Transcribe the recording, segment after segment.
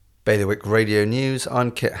Bailiwick Radio News,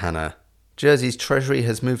 I'm Kit Hanna. Jersey's Treasury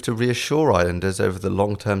has moved to reassure islanders over the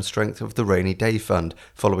long-term strength of the Rainy Day Fund,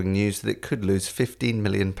 following news that it could lose £15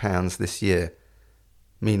 million this year.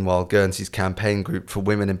 Meanwhile, Guernsey's campaign group for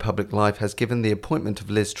women in public life has given the appointment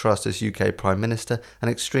of Liz Truss as UK Prime Minister an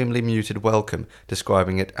extremely muted welcome,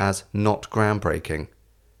 describing it as not groundbreaking.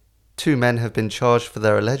 2 men have been charged for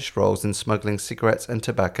their alleged roles in smuggling cigarettes and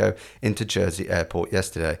tobacco into Jersey Airport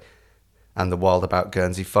yesterday. And the Wild About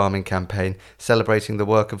Guernsey farming campaign, celebrating the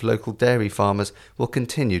work of local dairy farmers, will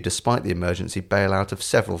continue despite the emergency bailout of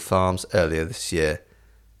several farms earlier this year.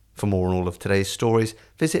 For more on all of today's stories,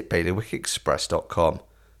 visit bailiwickexpress.com.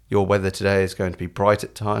 Your weather today is going to be bright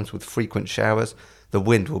at times with frequent showers. The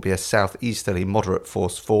wind will be a southeasterly moderate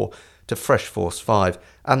force 4 to fresh force 5,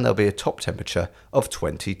 and there'll be a top temperature of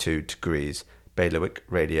 22 degrees. Bailiwick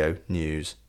Radio News.